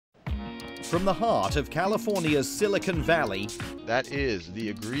From the heart of California's Silicon Valley, that is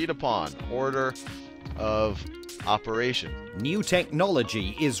the agreed-upon order of operation. New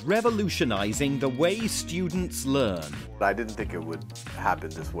technology is revolutionizing the way students learn. I didn't think it would happen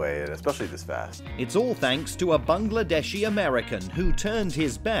this way, and especially this fast. It's all thanks to a Bangladeshi American who turned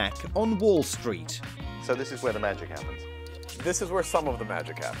his back on Wall Street. So this is where the magic happens. This is where some of the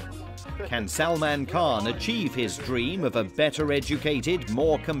magic happens. Can Salman Khan achieve his dream of a better educated,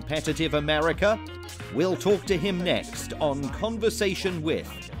 more competitive America? We'll talk to him next on Conversation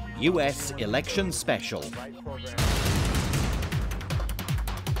With, US Election Special.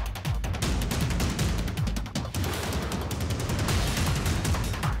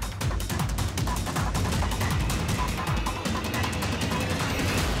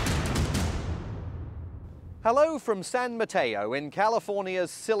 Hello from San Mateo in California's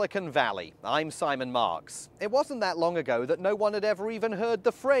Silicon Valley. I'm Simon Marks. It wasn't that long ago that no one had ever even heard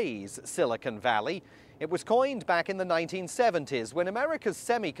the phrase Silicon Valley. It was coined back in the 1970s when America's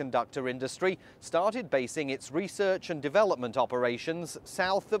semiconductor industry started basing its research and development operations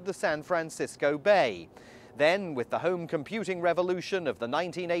south of the San Francisco Bay. Then, with the home computing revolution of the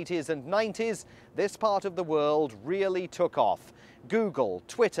 1980s and 90s, this part of the world really took off. Google,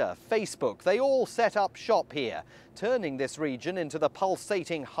 Twitter, Facebook, they all set up shop here, turning this region into the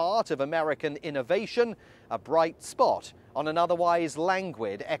pulsating heart of American innovation, a bright spot on an otherwise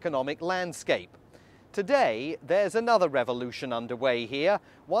languid economic landscape. Today, there's another revolution underway here,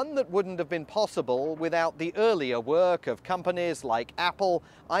 one that wouldn't have been possible without the earlier work of companies like Apple,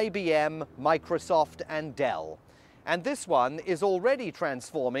 IBM, Microsoft, and Dell. And this one is already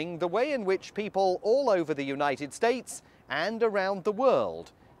transforming the way in which people all over the United States and around the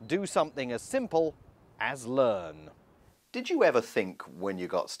world do something as simple as learn. Did you ever think when you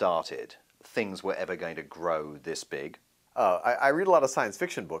got started things were ever going to grow this big? I read a lot of science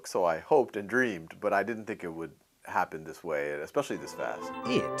fiction books, so I hoped and dreamed, but I didn't think it would happen this way, especially this fast.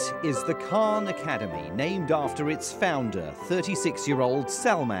 It is the Khan Academy, named after its founder, 36-year-old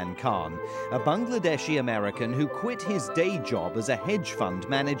Salman Khan, a Bangladeshi American who quit his day job as a hedge fund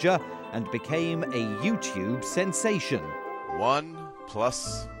manager and became a YouTube sensation. 1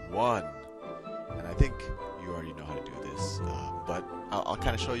 + 1. And I think you already know how to do this, but I'll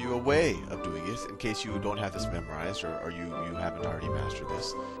kind of show you a way of doing it in case you don't have this memorized or you haven't already mastered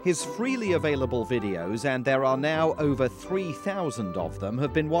this. His freely available videos, and there are now over 3,000 of them,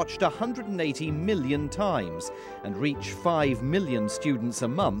 have been watched 180 million times and reach 5 million students a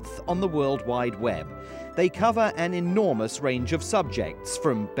month on the World Wide Web. They cover an enormous range of subjects,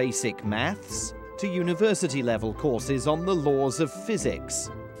 from basic maths to university-level courses on the laws of physics.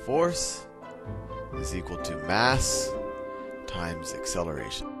 Force is equal to mass times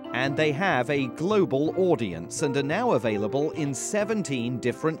acceleration. And they have a global audience and are now available in 17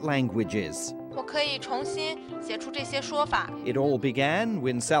 different languages. It all began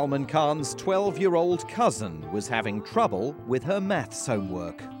when Salman Khan's 12-year-old cousin was having trouble with her maths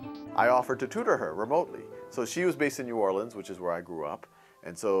homework. I offered to tutor her remotely. So she was based in New Orleans, which is where I grew up.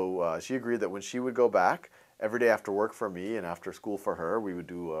 And so she agreed that when she would go back, every day after work for me and after school for her, we would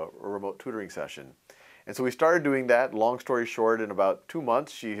do a remote tutoring session. And so we started doing that. Long story short, in about 2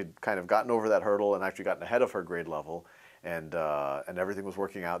 months, she had kind of gotten over that hurdle and actually gotten ahead of her grade level, and everything was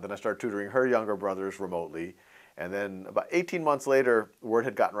working out. Then I started tutoring her younger brothers remotely. And then about 18 months later, word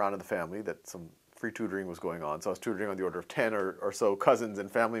had gotten around in the family that some free tutoring was going on. So I was tutoring on the order of 10 or so cousins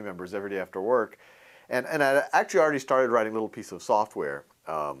and family members every day after work. And I actually already started writing a little piece of software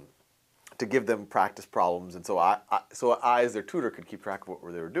to give them practice problems, and so I, as their tutor, could keep track of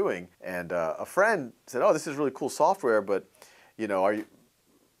what they were doing. And a friend said, "Oh, this is really cool software, but you know,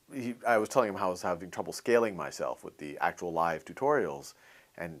 I was telling him how I was having trouble scaling myself with the actual live tutorials,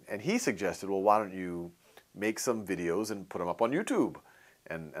 and he suggested, well, why don't you make some videos and put them up on YouTube?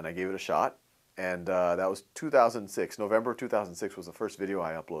 And I gave it a shot, and that was 2006. November 2006 was the first video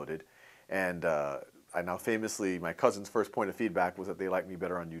I uploaded, and I now famously, my cousin's first point of feedback was that they liked me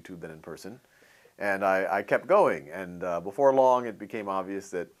better on YouTube than in person. And I kept going, and before long it became obvious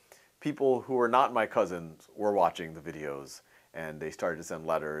that people who were not my cousins were watching the videos, and they started to send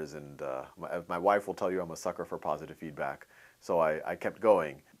letters, and my wife will tell you I'm a sucker for positive feedback, so I kept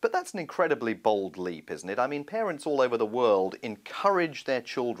going. But that's an incredibly bold leap, isn't it? I mean, parents all over the world encourage their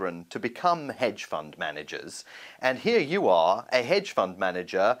children to become hedge fund managers. And here you are, a hedge fund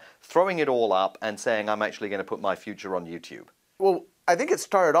manager, throwing it all up and saying, I'm actually going to put my future on YouTube. Well, I think it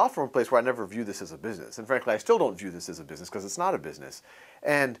started off from a place where I never viewed this as a business. And frankly, I still don't view this as a business because it's not a business.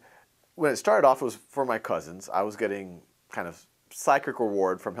 And when it started off, it was for my cousins. I was getting kind of psychic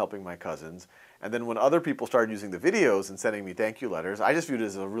reward from helping my cousins. And then when other people started using the videos and sending me thank you letters, I just viewed it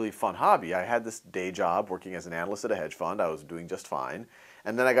as a really fun hobby. I had this day job working as an analyst at a hedge fund. I was doing just fine.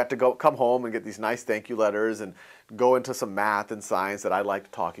 And then I got to come home and get these nice thank you letters and go into some math and science that I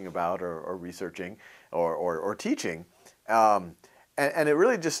liked talking about or researching or teaching. And it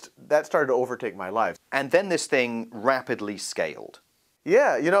really just, that started to overtake my life. And then this thing rapidly scaled.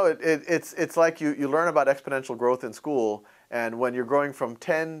 Yeah, you know, it's like you learn about exponential growth in school, and when you're growing from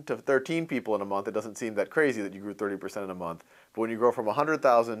 10 to 13 people in a month, it doesn't seem that crazy that you grew 30% in a month. But when you grow from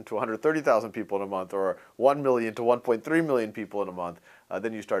 100,000 to 130,000 people in a month, or 1 million to 1.3 million people in a month,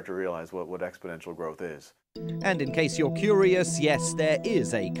 then you start to realize what exponential growth is. And in case you're curious, yes, there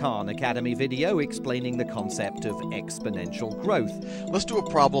is a Khan Academy video explaining the concept of exponential growth. Let's do a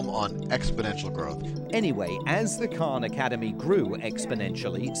problem on exponential growth. Anyway, as the Khan Academy grew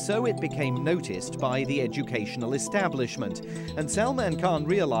exponentially, so it became noticed by the educational establishment. And Salman Khan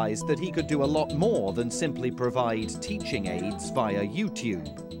realized that he could do a lot more than simply provide teaching aids via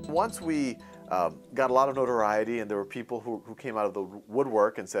YouTube. Once we got a lot of notoriety, and there were people who came out of the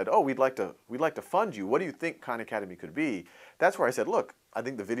woodwork and said, "Oh, we'd like to fund you. What do you think Khan Academy could be?" That's where I said, "Look, I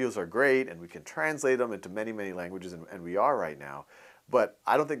think the videos are great, and we can translate them into many, many languages, and we are right now. But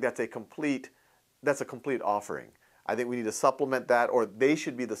I don't think that's a complete offering. I think we need to supplement that, or they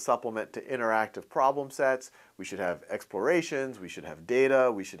should be the supplement to interactive problem sets. We should have explorations, we should have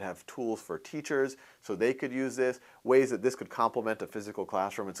data, we should have tools for teachers so they could use this, ways that this could complement a physical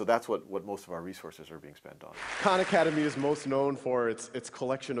classroom." And so that's what most of our resources are being spent on. Khan Academy is most known for its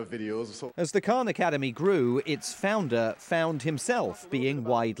collection of videos. As the Khan Academy grew, its founder found himself being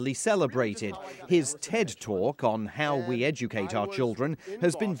widely celebrated. His TED Talk on how we educate our children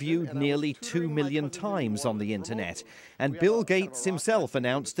has been viewed nearly 2 million times on the internet. And Bill Gates himself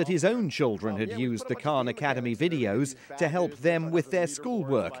announced that his own children had used the Khan Academy videos to help them with their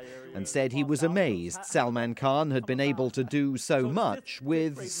schoolwork, and said he was amazed Salman Khan had been able to do so much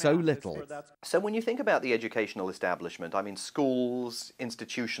with so little. So when you think about the educational establishment, I mean, schools,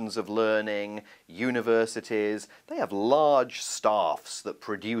 institutions of learning, universities, they have large staffs that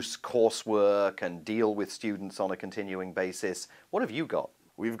produce coursework and deal with students on a continuing basis. What have you got?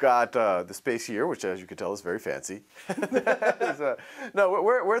 We've got the space here, which, as you can tell, is very fancy. No,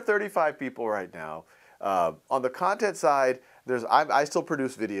 we're 35 people right now. On the content side, I still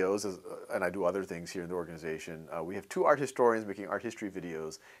produce videos, and I do other things here in the organization. We have 2 art historians making art history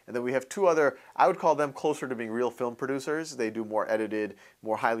videos, and then we have 2 other, I would call them closer to being real film producers. They do more edited,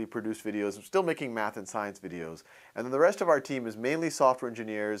 more highly produced videos, still making math and science videos. And then the rest of our team is mainly software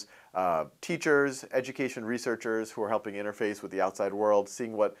engineers, teachers, education researchers who are helping interface with the outside world,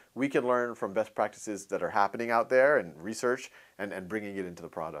 seeing what we can learn from best practices that are happening out there and research, and bringing it into the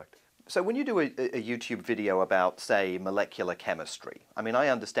product. So when you do a YouTube video about, say, molecular chemistry, I mean, I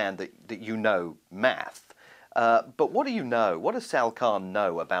understand that you know math, but what do you know? What does Sal Khan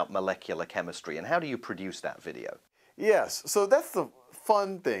know about molecular chemistry, and how do you produce that video? Yes, so that's the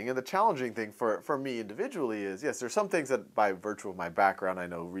fun thing, and the challenging thing for me individually is, yes, there's some things that by virtue of my background I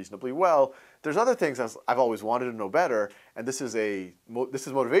know reasonably well. There's other things I've always wanted to know better, and this is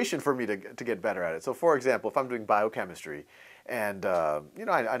motivation for me to get better at it. So for example, if I'm doing biochemistry, and you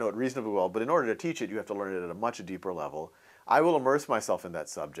know, I know it reasonably well, but in order to teach it, you have to learn it at a much deeper level. I will immerse myself in that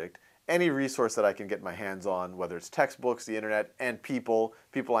subject. Any resource that I can get my hands on, whether it's textbooks, the internet, and people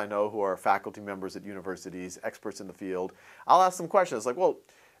I know who are faculty members at universities, experts in the field, I'll ask them questions like, well,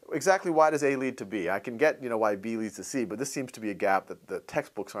 exactly why does A lead to B? I can get, you know, why B leads to C, but this seems to be a gap that the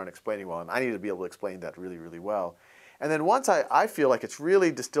textbooks aren't explaining well, and I need to be able to explain that really, really well. And then once I feel like it's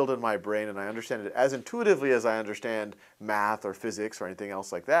really distilled in my brain and I understand it as intuitively as I understand math or physics or anything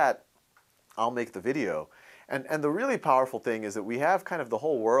else like that, I'll make the video. And the really powerful thing is that we have kind of the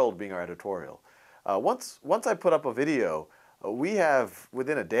whole world being our editorial. Once I put up a video, we have,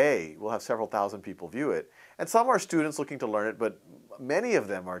 within a day, we'll have several thousand people view it. And some are students looking to learn it, but many of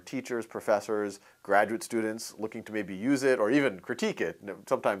them are teachers, professors, graduate students looking to maybe use it or even critique it.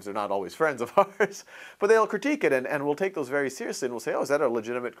 Sometimes they're not always friends of ours, but they'll critique it, and we'll take those very seriously, and we'll say, oh, is that a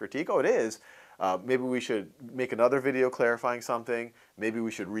legitimate critique? Oh, it is. Maybe we should make another video clarifying something. Maybe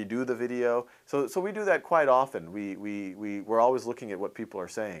we should redo the video. So we do that quite often. We're always looking at what people are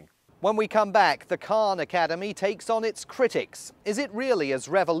saying. When we come back, the Khan Academy takes on its critics. Is it really as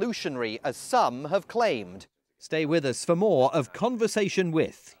revolutionary as some have claimed? Stay with us for more of Conversation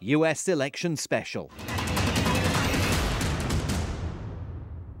With, US Election Special.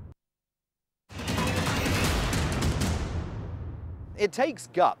 It takes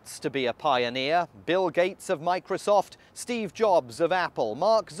guts to be a pioneer. Bill Gates of Microsoft, Steve Jobs of Apple,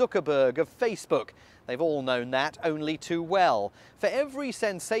 Mark Zuckerberg of Facebook. They've all known that only too well. For every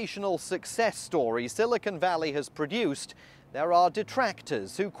sensational success story Silicon Valley has produced, there are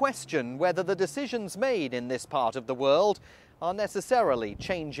detractors who question whether the decisions made in this part of the world are necessarily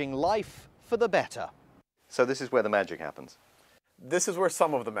changing life for the better. So this is where the magic happens. This is where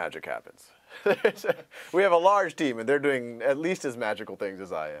some of the magic happens. We have a large team, and they're doing at least as magical things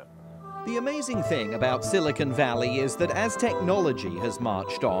as I am. The amazing thing about Silicon Valley is that as technology has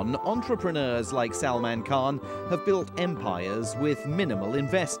marched on, entrepreneurs like Salman Khan have built empires with minimal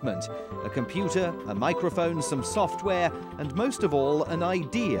investment. A computer, a microphone, some software, and most of all, an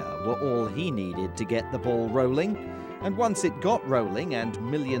idea were all he needed to get the ball rolling. And once it got rolling and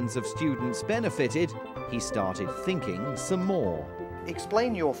millions of students benefited, he started thinking some more.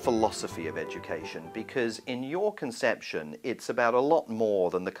 Explain your philosophy of education, because in your conception it's about a lot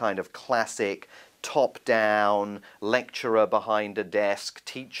more than the kind of classic top-down, lecturer behind a desk,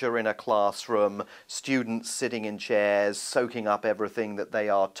 teacher in a classroom, students sitting in chairs, soaking up everything that they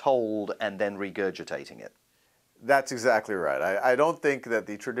are told and then regurgitating it. That's exactly right. I don't think that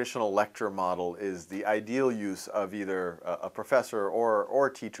the traditional lecture model is the ideal use of either a professor or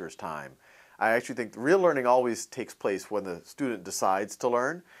teacher's time. I actually think real learning always takes place when the student decides to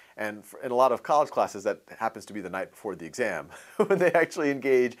learn, and in a lot of college classes that happens to be the night before the exam when they actually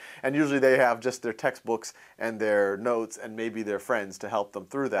engage, and usually they have just their textbooks and their notes and maybe their friends to help them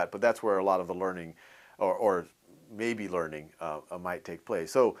through that, but that's where a lot of the learning or maybe learning might take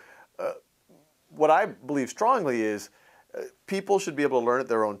place. So what I believe strongly is people should be able to learn at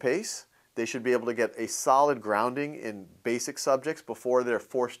their own pace. They should be able to get a solid grounding in basic subjects before they're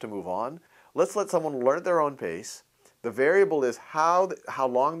forced to move on. Let's let someone learn at their own pace. The variable is how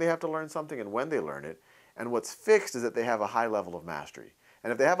long they have to learn something and when they learn it. And what's fixed is that they have a high level of mastery.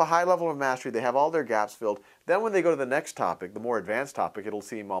 And if they have a high level of mastery, they have all their gaps filled. Then when they go to the next topic, the more advanced topic, it'll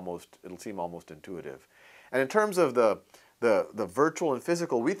seem almost intuitive. And in terms of the virtual and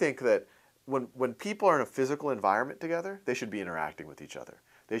physical, we think that when people are in a physical environment together, they should be interacting with each other.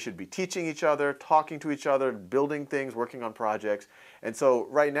 They should be teaching each other, talking to each other, building things, working on projects. And so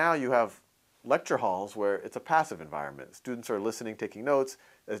right now you have lecture halls where it's a passive environment. Students are listening, taking notes.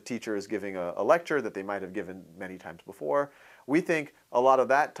 A teacher is giving a lecture that they might have given many times before. We think a lot of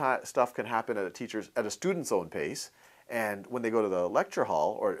that stuff can happen at a student's own pace. And when they go to the lecture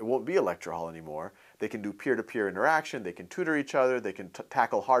hall, or it won't be a lecture hall anymore, they can do peer-to-peer interaction, they can tutor each other, they can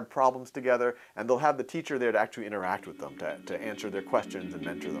tackle hard problems together, and they'll have the teacher there to actually interact with them, to answer their questions and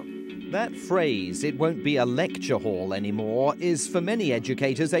mentor them. That phrase, "it won't be a lecture hall anymore," is for many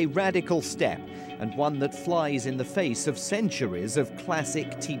educators a radical step, and one that flies in the face of centuries of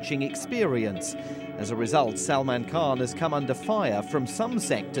classic teaching experience. As a result, Salman Khan has come under fire from some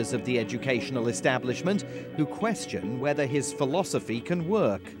sectors of the educational establishment who question whether his philosophy can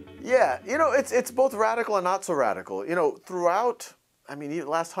work. Yeah, it's both radical and not so radical. Throughout, the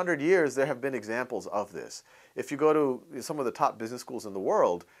last 100 years, there have been examples of this. If you go to some of the top business schools in the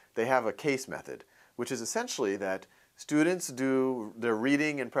world, they have a case method, which is essentially that students do their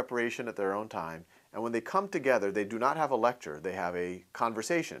reading and preparation at their own time, and when they come together, they do not have a lecture, they have a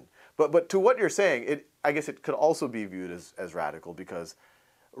conversation. But to what you're saying, I guess it could also be viewed as radical, because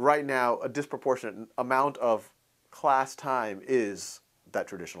right now a disproportionate amount of class time is that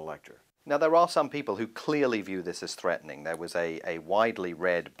traditional lecture. Now, there are some people who clearly view this as threatening. There was a widely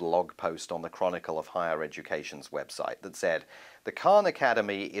read blog post on the Chronicle of Higher Education's website that said, "The Khan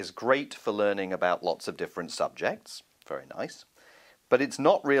Academy is great for learning about lots of different subjects." Very nice. "But it's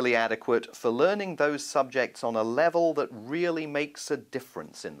not really adequate for learning those subjects on a level that really makes a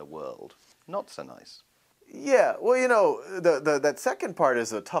difference in the world." Not so nice. Yeah, well, that second part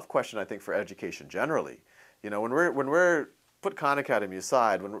is a tough question, I think, for education generally. When we're put Khan Academy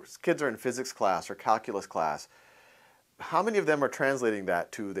aside, when kids are in physics class or calculus class, how many of them are translating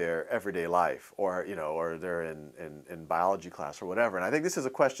that to their everyday life, or they're in biology class or whatever? And I think this is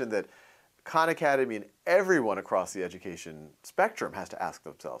a question that Khan Academy and everyone across the education spectrum has to ask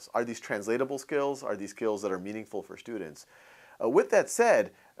themselves. Are these translatable skills? Are these skills that are meaningful for students? With that said,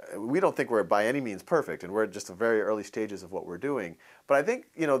 we don't think we're by any means perfect, and we're at just the very early stages of what we're doing. But I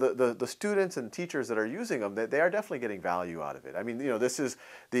think the students and teachers that are using them, they are definitely getting value out of it. This is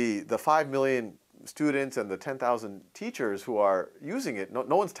the 5 million students and the 10,000 teachers who are using it.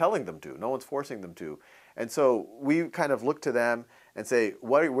 No one's telling them to. No one's forcing them to. And so we kind of look to them and say,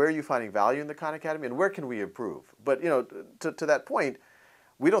 where are you finding value in the Khan Academy, and where can we improve? But to that point,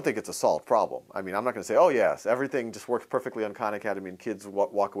 we don't think it's a solved problem. I'm not going to say, oh yes, everything just works perfectly on Khan Academy and kids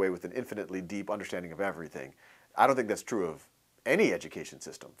walk away with an infinitely deep understanding of everything. I don't think that's true of any education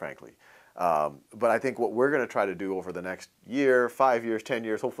system, frankly. But I think what we're going to try to do over the next year, 5 years, 10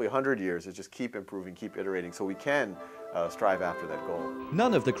 years, hopefully 100 years, is just keep improving, keep iterating, so we can strive after that goal.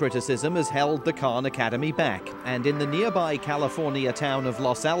 None of the criticism has held the Khan Academy back, and in the nearby California town of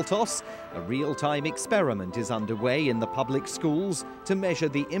Los Altos, a real-time experiment is underway in the public schools to measure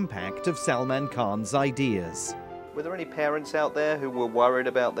the impact of Salman Khan's ideas. Were there any parents out there who were worried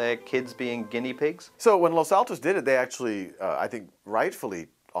about their kids being guinea pigs? So when Los Altos did it, they actually, I think rightfully,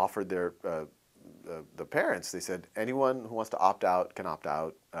 offered their the parents. They said anyone who wants to opt out can opt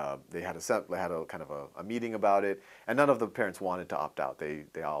out. They had a kind of a meeting about it, and none of the parents wanted to opt out. They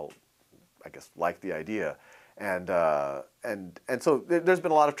all, I guess, liked the idea, and so there's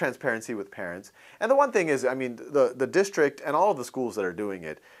been a lot of transparency with parents. And the one thing is, I mean, the district and all of the schools that are doing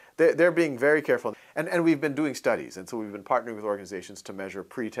it, they're being very careful. And we've been doing studies, and so we've been partnering with organizations to measure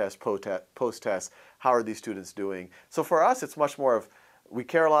pre-test, post-test. How are these students doing? So for us, it's much more of, we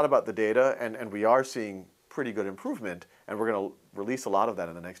care a lot about the data, and we are seeing pretty good improvement, and we're going to release a lot of that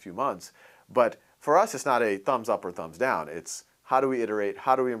in the next few months. But for us, it's not a thumbs up or thumbs down. It's how do we iterate,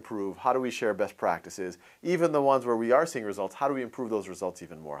 how do we improve, how do we share best practices, even the ones where we are seeing results, how do we improve those results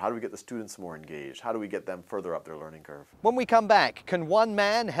even more? How do we get the students more engaged? How do we get them further up their learning curve? When we come back, can one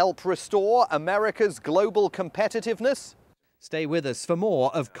man help restore America's global competitiveness? Stay with us for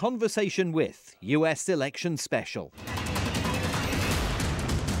more of Conversation With, US Election Special.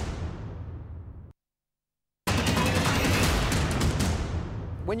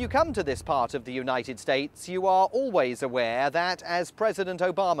 When you come to this part of the United States, you are always aware that, as President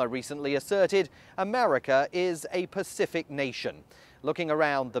Obama recently asserted, America is a Pacific nation. Looking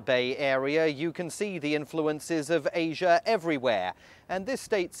around the Bay Area, you can see the influences of Asia everywhere, and this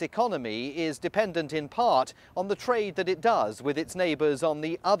state's economy is dependent in part on the trade that it does with its neighbors on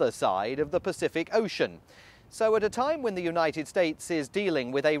the other side of the Pacific Ocean. So at a time when the United States is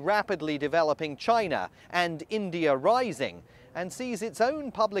dealing with a rapidly developing China and India rising, and sees its own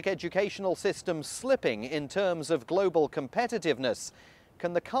public educational system slipping in terms of global competitiveness,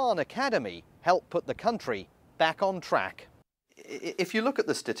 can the Khan Academy help put the country back on track? If you look at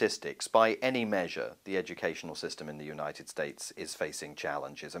the statistics, by any measure, the educational system in the United States is facing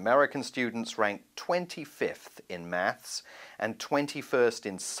challenges. American students rank 25th in maths and 21st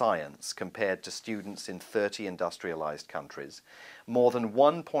in science compared to students in 30 industrialized countries. More than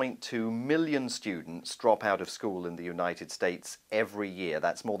 1.2 million students drop out of school in the United States every year.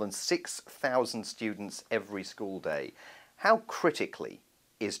 That's more than 6,000 students every school day. How critically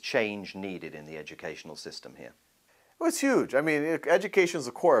is change needed in the educational system here? Well, it's huge. I mean, education is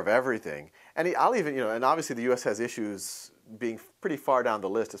the core of everything. And I'll even, and obviously the U.S. has issues being pretty far down the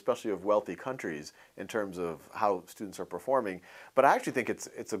list, especially of wealthy countries, in terms of how students are performing. But I actually think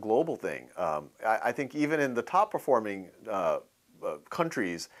it's a global thing. I think even in the top performing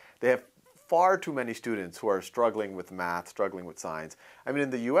countries, they have far too many students who are struggling with math, struggling with science. I mean, in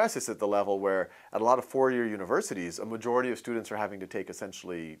the U.S., it's at the level where at a lot of four-year universities, a majority of students are having to take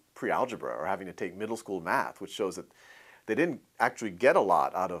essentially pre-algebra or having to take middle school math, which shows that they didn't actually get a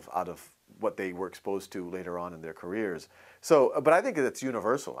lot out of what they were exposed to later on in their careers. So, but I think it's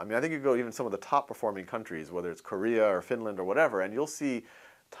universal. I mean, I think you go even some of the top performing countries, whether it's Korea or Finland or whatever, and you'll see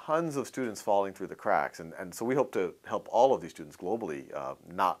tons of students falling through the cracks. And so we hope to help all of these students globally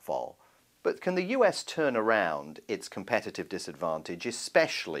not fall. But can the US turn around its competitive disadvantage,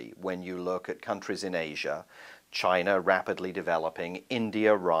 especially when you look at countries in Asia, China rapidly developing,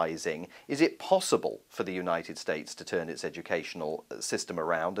 India rising? Is it possible for the United States to turn its educational system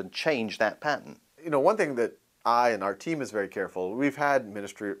around and change that pattern? One thing that I and our team is very careful. We've had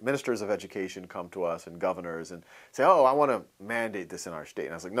ministers of education come to us and governors and say, oh, I want to mandate this in our state.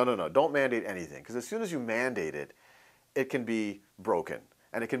 And I was like, no, don't mandate anything. Because as soon as you mandate it, it can be broken.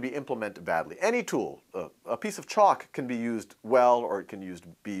 And it can be implemented badly. Any tool, a piece of chalk can be used well or it can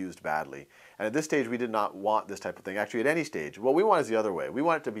be used badly. And at this stage, we did not want this type of thing. Actually, at any stage, what we want is the other way. We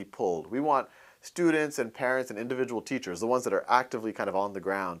want it to be pulled. We want students and parents and individual teachers, the ones that are actively kind of on the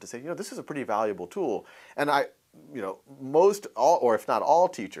ground, to say, this is a pretty valuable tool. And most, or if not all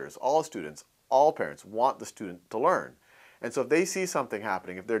teachers, all students, all parents want the student to learn. And so if they see something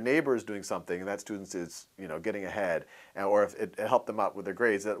happening, if their neighbor is doing something and that student is, getting ahead, or if it helped them out with their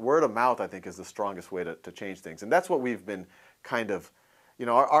grades, that word of mouth, I think, is the strongest way to change things. And that's what we've been kind of,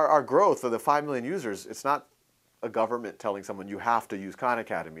 our growth of the 5 million users, it's not a government telling someone you have to use Khan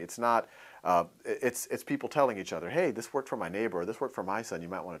Academy. It's not, it's people telling each other, hey, this worked for my neighbor, or this worked for my son, you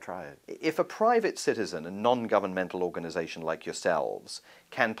might want to try it. If a private citizen, a non-governmental organization like yourselves,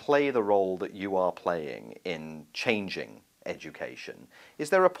 can play the role that you are playing in changing education, is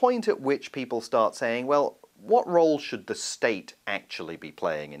there a point at which people start saying, well, What role should the state actually be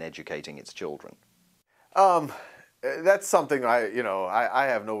playing in educating its children? That's something I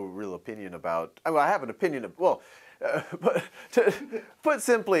have no real opinion about. I mean, I have an opinion of, but to put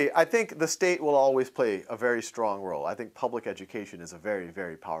simply, I think the state will always play a very strong role. I think public education is a very,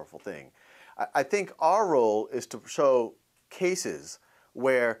 very powerful thing. I think our role is to show cases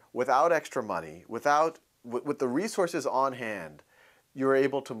where without extra money, with the resources on hand, you're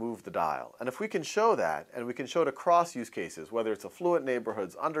able to move the dial. And if we can show that, and we can show it across use cases, whether it's affluent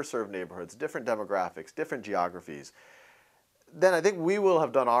neighborhoods, underserved neighborhoods, different demographics, different geographies, then I think we will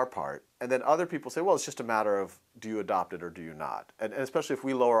have done our part. And then other people say, well, it's just a matter of do you adopt it or do you not? And especially if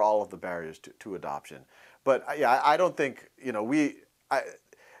we lower all of the barriers to adoption. But yeah, I don't think,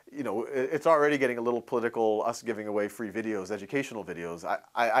 it's already getting a little political, us giving away free videos, educational videos.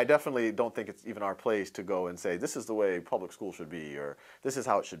 I definitely don't think it's even our place to go and say, this is the way public school should be, or this is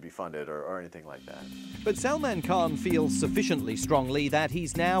how it should be funded, or anything like that. But Salman Khan feels sufficiently strongly that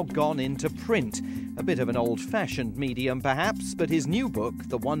he's now gone into print. A bit of an old-fashioned medium, perhaps, but his new book,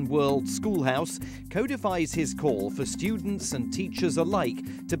 The One World Schoolhouse, codifies his call for students and teachers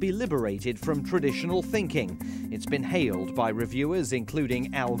alike to be liberated from traditional thinking. It's been hailed by reviewers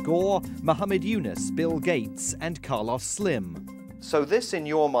including Al Gore, Muhammad Yunus, Bill Gates, and Carlos Slim. So this, in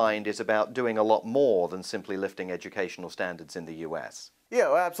your mind, is about doing a lot more than simply lifting educational standards in the US? Yeah,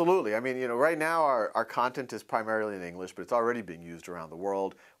 well, absolutely. I mean, right now our content is primarily in English, but it's already being used around the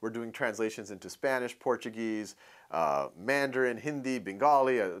world. We're doing translations into Spanish, Portuguese, Mandarin, Hindi,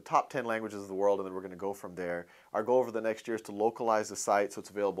 Bengali, top 10 languages of the world, and then we're going to go from there. Our goal over the next year is to localize the site so it's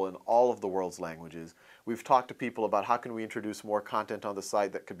available in all of the world's languages. We've talked to people about how can we introduce more content on the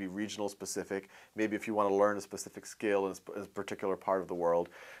site that could be regional specific, maybe if you want to learn a specific skill in a particular part of the world.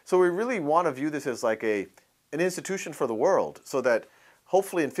 So we really want to view this as like an institution for the world, so that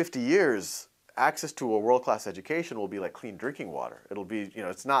hopefully in 50 years, access to a world-class education will be like clean drinking water. It'll be,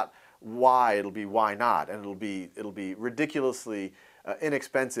 it's not why, it'll be why not, and it'll be ridiculously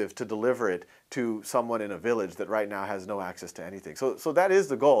inexpensive to deliver it to someone in a village that right now has no access to anything. So that is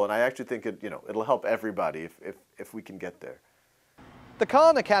the goal, and I actually think it'll help everybody if we can get there. The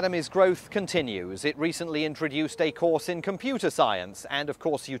Khan Academy's growth continues. It recently introduced a course in computer science, and of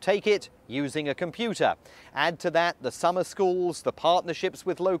course you take it using a computer. Add to that the summer schools, the partnerships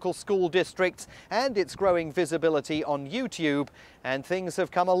with local school districts, and its growing visibility on YouTube, and things have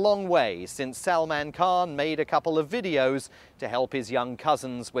come a long way since Salman Khan made a couple of videos to help his young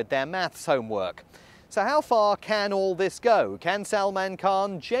cousins with their maths homework. So how far can all this go? Can Salman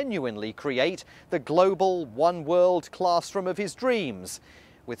Khan genuinely create the global one world classroom of his dreams?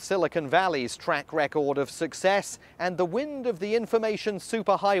 With Silicon Valley's track record of success and the wind of the information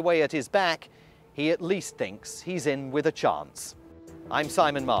superhighway at his back, he at least thinks he's in with a chance. I'm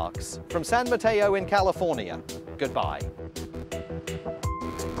Simon Marks from San Mateo in California. Goodbye.